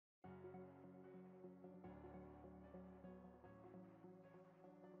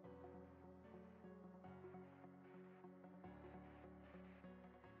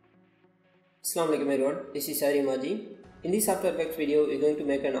Assalamu alaikum everyone, this is Sari Maji. In this After Effects video, we are going to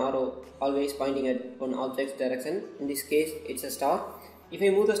make an arrow always pointing at one object's direction. In this case, it's a star. If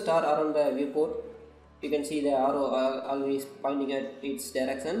I move the star around the viewport, you can see the arrow always pointing at its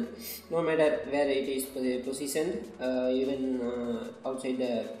direction, no matter where it is positioned, even outside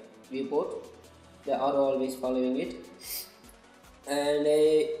the viewport, the arrow always following it. And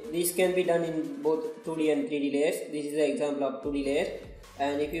this can be done in both 2D and 3D layers. This is the example of 2D layer,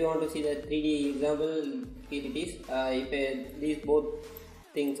 and if you want to see the 3D example, here it is. These both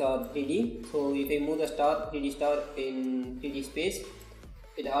things are 3D, so if I move the star, 3D star in 3D space,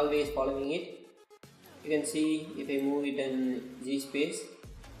 it always following it. You can see if I move it in Z space,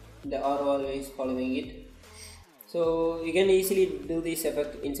 the arrow always following it. So you can easily do this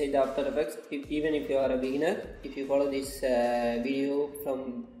effect inside the After Effects, even if you are a beginner. If you follow this video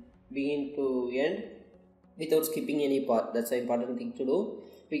from beginning to end without skipping any part, that's the important thing to do,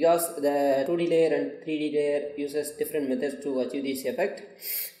 because the 2D layer and 3D layer uses different methods to achieve this effect.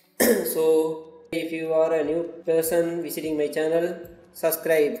 So if you are a new person visiting my channel,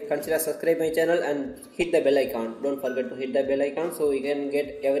 consider subscribe my channel and hit the bell icon. Don't forget to hit the bell icon so you can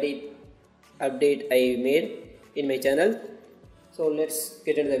get every update I made in my channel. So let's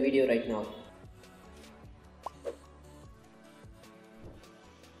get into the video right now.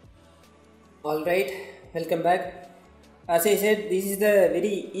 Alright, welcome back. As I said, this is the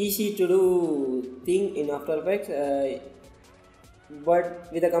very easy to do thing in After Effects,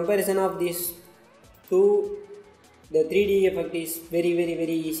 but with the comparison of these two, the 3D effect is very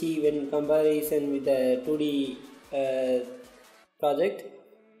easy when comparison with the 2D project.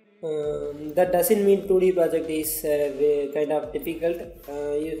 That doesn't mean 2D project is kind of difficult.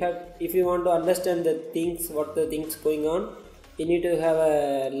 If you want to understand the things, what the things going on, you need to have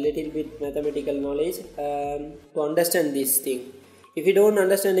a little bit mathematical knowledge to understand this thing. If you don't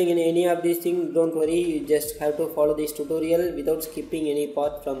understand any of these things, don't worry, you just have to follow this tutorial without skipping any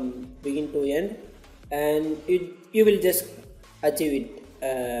part from beginning to end, and you will just achieve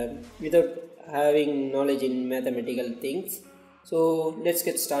it without having knowledge in mathematical things. So let's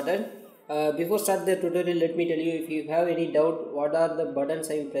get started. Before start the tutorial, let me tell you, if you have any doubt what are the buttons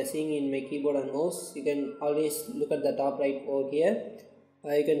I am pressing in my keyboard and mouse, you can always look at the top right over here.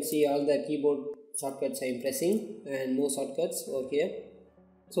 You can see all the keyboard shortcuts I am pressing and no shortcuts over here.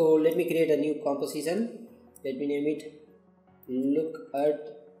 So let me create a new composition. Let me name it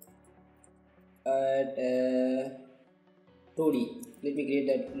lookAt 2D. Let me create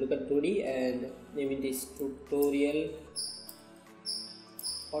that lookAt 2D and name it this tutorial.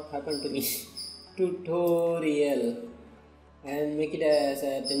 What happened to me? Tutorial, and make it as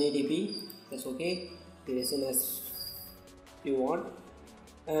a 1080p. That's okay. Duration as you want,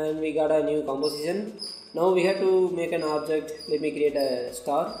 and we got a new composition. Now we have to make an object. Let me create a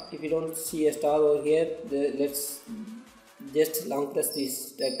star. If you don't see a star over here, let's just long press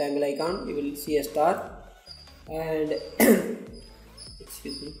this rectangle icon. You will see a star, and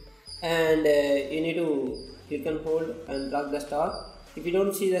excuse me. And you need to click and hold and drag the star. If you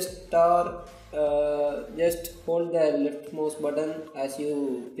don't see the star, just hold the left mouse button as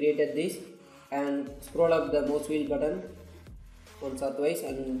you created this and scroll up the mouse wheel button once or twice,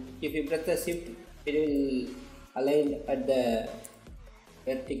 and if you press the shift, it will align at the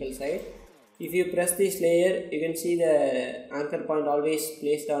vertical side. If you press this layer, you can see the anchor point always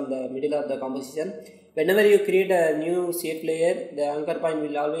placed on the middle of the composition. Whenever you create a new shape layer, the anchor point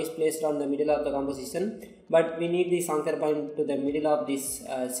will always placed on the middle of the composition, but we need this anchor point to the middle of this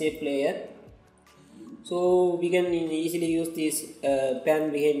shape layer. So we can easily use this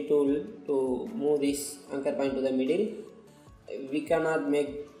pan behind tool to move this anchor point to the middle. We cannot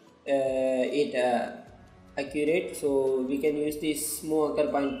make it accurate, so we can use this move anchor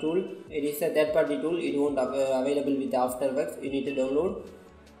point tool. It is a third party tool. It won't available with the After Effects. You need to download.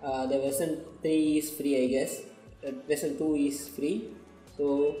 The version 3 is free, I guess. Version 2 is free.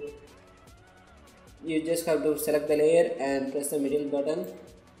 So you just have to select the layer and press the middle button.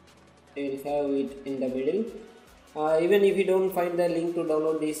 You will have it in the middle. Even if you don't find the link to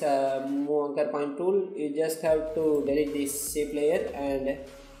download this move anchor point tool, you just have to delete this shape layer and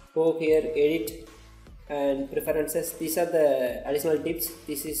go here, edit and preferences. These are the additional tips.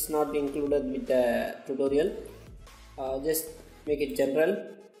 This is not included with the tutorial. Just make it general.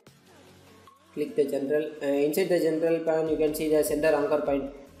 Click the general. Inside the general pan, you can see the center anchor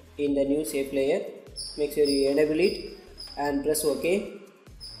point in the new shape layer. Make sure you enable it and press OK.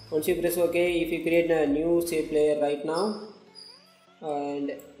 Once you press OK, if you create a new shape layer right now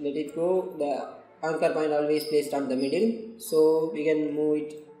and let it go, the anchor point always placed on the middle, so we can move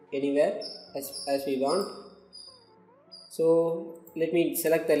it anywhere as we want. So let me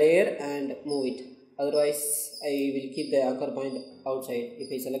select the layer and move it, otherwise I will keep the anchor point outside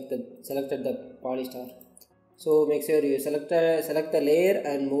if I selected the polystar. So make sure you select the layer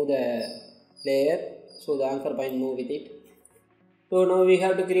and move the layer so the anchor point move with it. So now we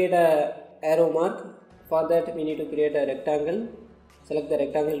have to create a arrow mark. For that we need to create a rectangle. Select the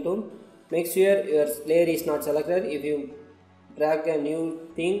rectangle tool. Make sure your layer is not selected. If you drag a new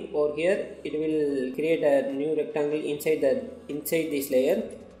thing over here, it will create a new rectangle inside this layer.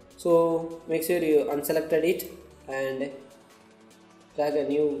 So make sure you unselected it and drag a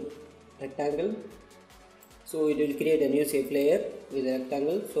new rectangle. So it will create a new shape layer with a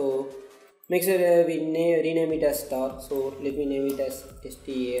rectangle. So make sure we rename it as star. So let me name it as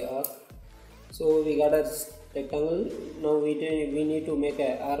star. So we got a rectangle. Now we need to make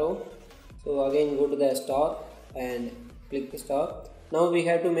an arrow. So again go to the star and click the star. Now we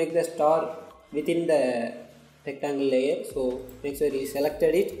have to make the star within the rectangle layer. So make sure you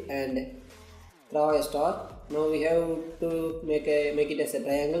selected it and draw a star. Now we have to make it as a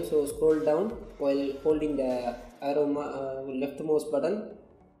triangle. So scroll down while holding the arrow leftmost button.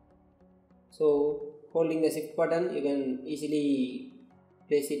 So holding the shift button, you can easily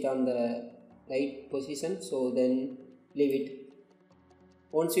place it on the right position. So then leave it.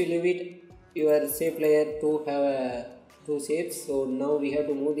 Once you leave it, your shape layer to have two shapes. So now we have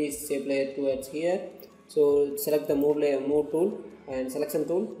to move this shape layer towards here. So select the move tool and selection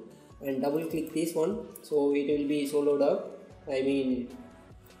tool and double click this one. So it will be soloed up. I mean,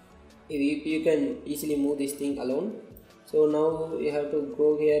 you can easily move this thing alone. So now you have to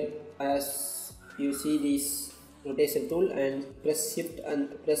go here as you see this rotation tool and press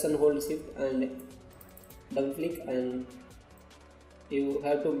and hold shift and double click, and you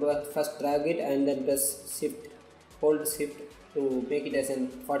have to first drag it and then press shift, hold shift to make it as a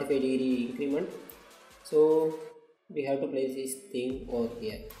 45-degree increment. So we have to place this thing over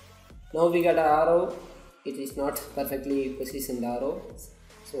here. Now we got an arrow. It is not perfectly positioned arrow,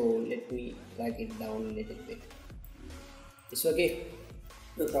 so let me drag it down a little bit. It's okay,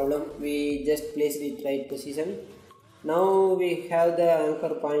 no problem. We just placed it right position. Now we have the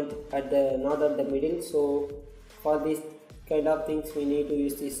anchor point not at the middle. So for this kind of things we need to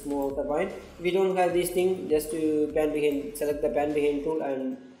use this move anchor point. If we don't have this thing, just to select the pan behind tool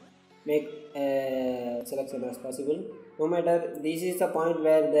and make a selection as possible. No matter, this is the point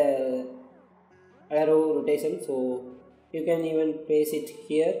where the arrow rotation, so you can even place it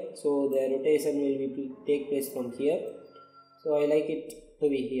here. So the rotation will take place from here. So I like it to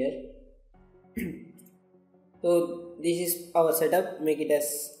be here. So this is our setup. Make it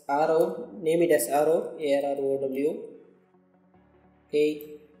as arrow, name it as arrow, ARROW.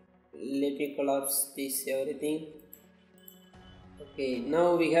 Okay, let me collapse this everything. Okay,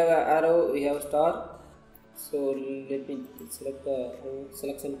 now we have an arrow, we have star. So let me select the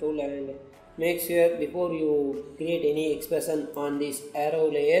selection tool and make sure before you create any expression on this arrow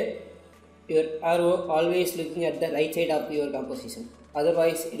layer, your arrow always looking at the right side of your composition.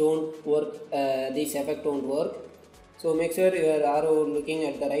 Otherwise it won't work, this effect won't work. So make sure your arrow looking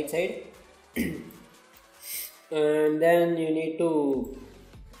at the right side. And then you need to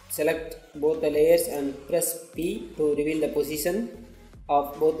select both the layers and press P to reveal the position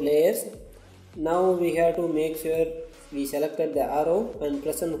of both layers. Now we have to make sure we selected the arrow and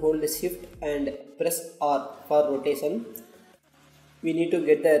press and hold the shift and press R for rotation. We need to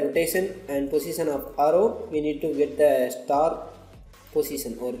get the rotation and position of arrow. We need to get the star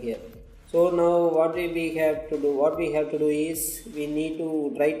position over here. So now what we have to do is we need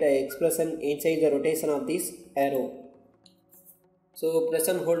to write the expression inside the rotation of this arrow. So press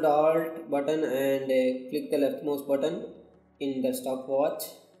and hold Alt button and click the leftmost button in the stopwatch.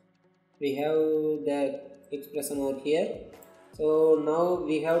 We have the expression over here. So now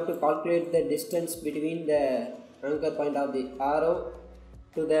we have to calculate the distance between the anchor point of the arrow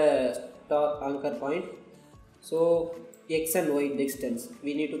to the star anchor point. So x and y distance,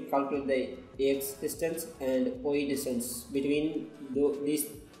 we need to calculate the x distance and y distance between these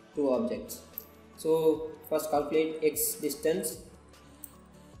two objects. So first calculate x distance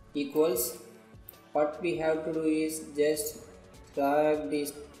equals, what we have to do is just drag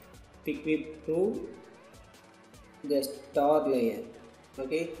this pick whip to the star layer.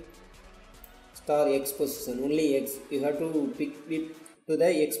 Okay, star x position, only x, you have to pick whip to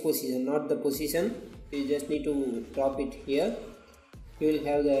the x position, not the position. You just need to drop it here. You will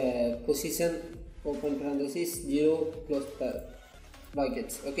have the position open parenthesis 0 close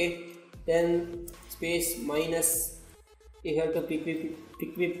brackets. Okay, then space minus, you have to pick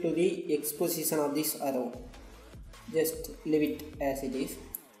whip to the x position of this arrow. Just leave it as it is.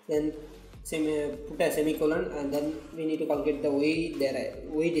 Then put a semicolon, and then we need to calculate the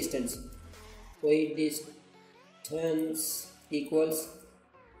y distance. Y distance equals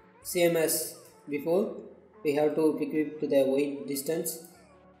same as before. We have to equip to the y distance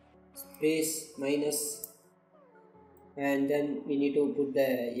space minus, and then we need to put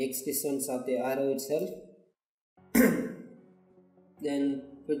the x distance of the arrow itself. Then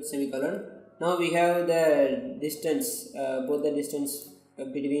put semicolon. Now we have the distance, both the distance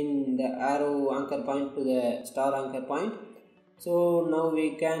between the arrow anchor point to the star anchor point. So now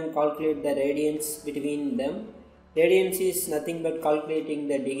we can calculate the radians between them. Radians is nothing but calculating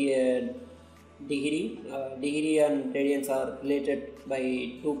the degree. Degree and radians are related by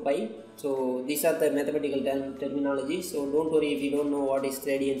 2 pi. So these are the mathematical terminology. So don't worry if you don't know what is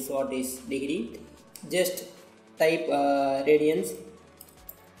radians, what is degree. Just type radians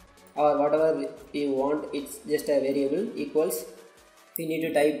or whatever you want. It's just a variable equals. We need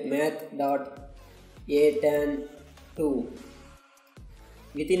to type math dot a tan 2.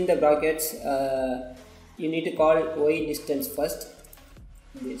 Within the brackets, you need to call y distance first.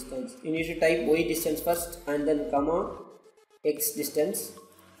 You need to type y distance first and then comma x distance.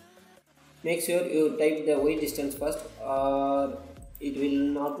 Make sure you type the y distance first or it will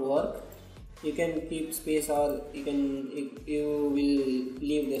not work. You can keep space or you will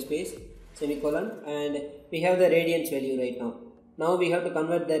leave the space, semicolon, and we have the radians value right now. Now we have to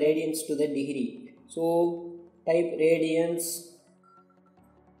convert the radians to the degree. So type radians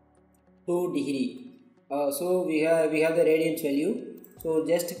to degree. So we have the radians value. So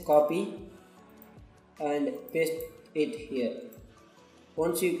just copy and paste it here.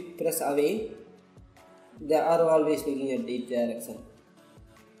 Once you press away, the arrow always looking at each direction.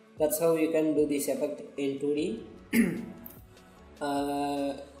 That's how you can do this effect in 2D.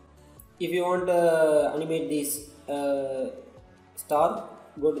 If you want to animate this star,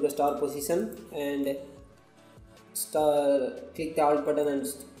 go to the star position and click the alt button and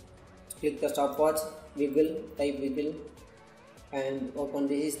click the stopwatch, wiggle, type wiggle, and open.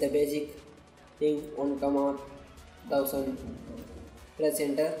 This is the basic thing, 1,1000. Press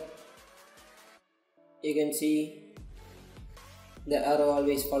enter. You can see the arrow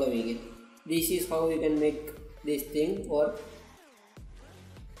always following it. This is how you can make this thing work.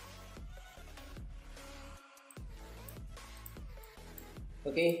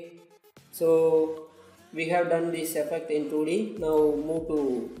 Okay, so we have done this effect in 2D. Now move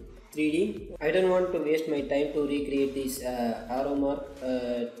to 3D. I don't want to waste my time to recreate this arrow mark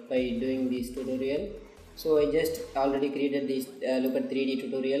by doing this tutorial. So I just already created this lookAt 3D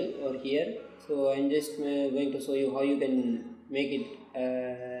tutorial over here. So I'm just going to show you how you can make it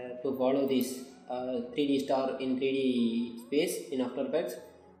to follow this 3D star in 3D space in After Effects.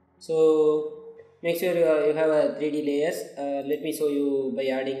 So make sure you have a 3D layers. Let me show you by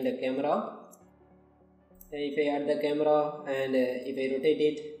adding the camera. If I add the camera and if I rotate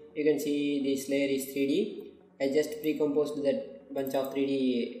it, you can see this layer is 3D. I just pre-composed that bunch of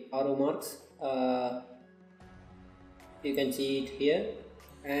 3D arrow marks. You can see it here,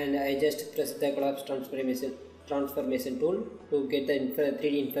 and I just press the collapse transformation tool to get the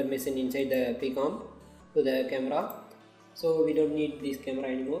 3D information inside the pre-comp to the camera. So we don't need this camera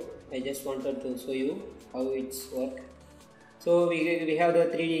anymore. I just wanted to show you how it's work. So we have the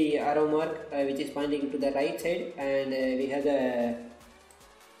 3D arrow mark which is pointing to the right side, and we have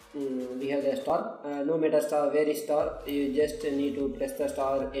the star. No matter star, where is star, you just need to press the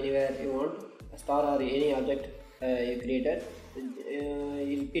star anywhere you want, a star or any object you created.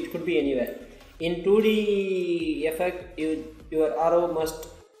 It could be anywhere. In 2D effect, your arrow must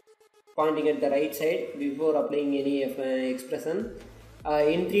pointing at the right side before applying any expression.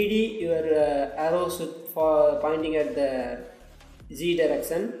 In 3D, your arrow should pointing at the Z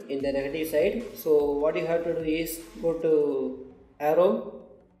direction in the negative side. So what you have to do is go to arrow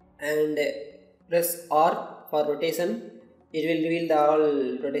and press R for rotation. It will reveal the all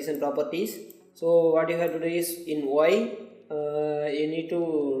rotation properties. So what you have to do is in Y, you need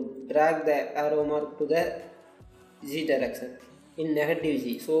to drag the arrow mark to the Z direction in negative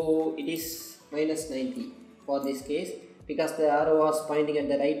Z. So it is -90 for this case, because the arrow was pointing at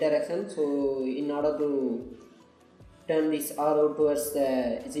the right direction. So in order to turn this arrow towards the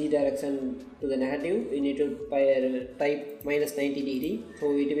Z direction to the negative, you need to type -90 degree. So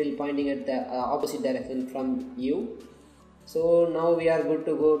it will pointing at the opposite direction from you. So now we are good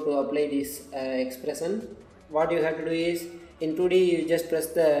to go to apply this expression. What you have to do is, in 2D you just press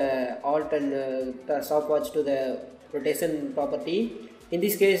the alt and the stopwatch to the rotation property. In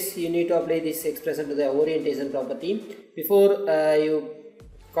this case you need to apply this expression to the orientation property. Before you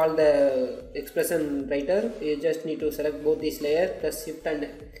call the expression writer, you just need to select both these layers, press shift and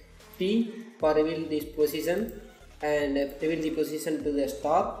P for reveal this position, and reveal the position to the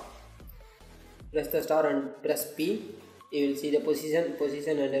star. Press the star and press P. You will see the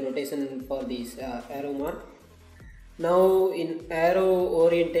position and the rotation for this arrow mark. Now in arrow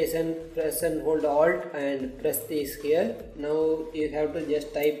orientation, press and hold Alt and press this here. Now you have to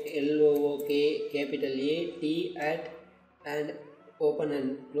just type LOOK capital A T at and open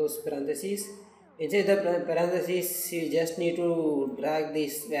and close parentheses. Inside the parentheses, you just need to drag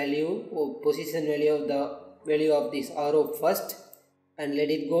this value or position value of this arrow first and let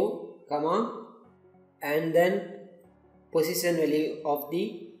it go, comma, and then position value of the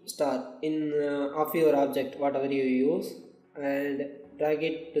star in of your object, whatever you use, and drag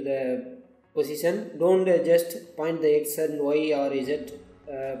it to the position. Don't just point the X and Y or Z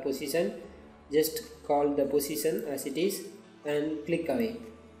position, just call the position as it is and click away.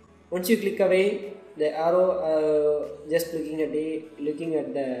 Once you click away, the arrow just looking at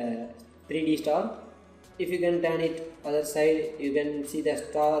the 3D star. If you can turn it other side, you can see the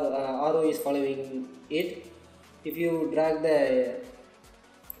star arrow is following it. If you drag the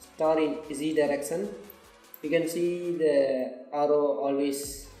star in Z direction, you can see the arrow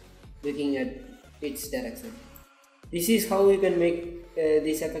always looking at its direction. This is how you can make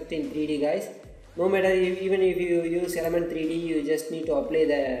this effect in 3D, guys. No matter even if you use element 3D, you just need to apply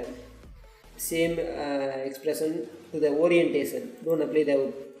the same expression to the orientation. Don't apply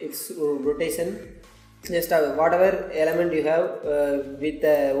the rotation. Just whatever element you have with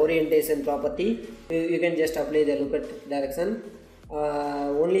the orientation property, you can just apply the lookAt direction.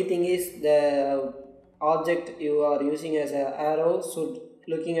 Only thing is the object you are using as an arrow should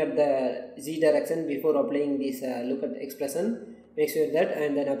looking at the Z direction before applying this lookAt expression. Make sure that,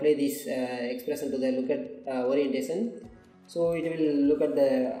 and then apply this expression to the lookAt orientation. So it will look at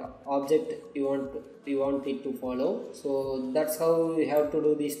the object you want it to follow. So that's how you have to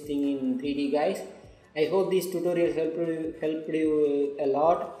do this thing in 3D, guys. I hope this tutorial helped you a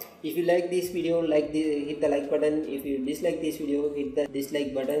lot. If you like this video, hit the like button. If you dislike this video, hit the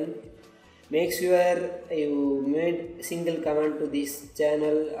dislike button. Make sure you made single comment to this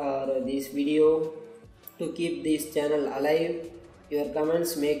channel or this video to keep this channel alive. Your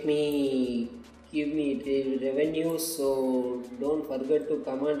comments give me revenue, so don't forget to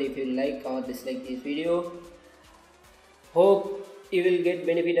comment if you like or dislike this video. Hope you will get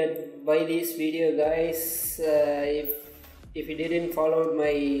benefited by this video, guys. If you didn't follow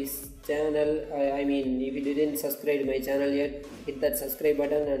my channel, if you didn't subscribe my channel yet, hit that subscribe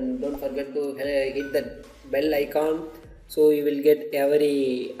button and don't forget to hit that bell icon so you will get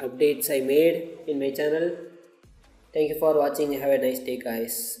every updates I made in my channel. Thank you for watching. Have a nice day,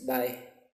 guys. Bye.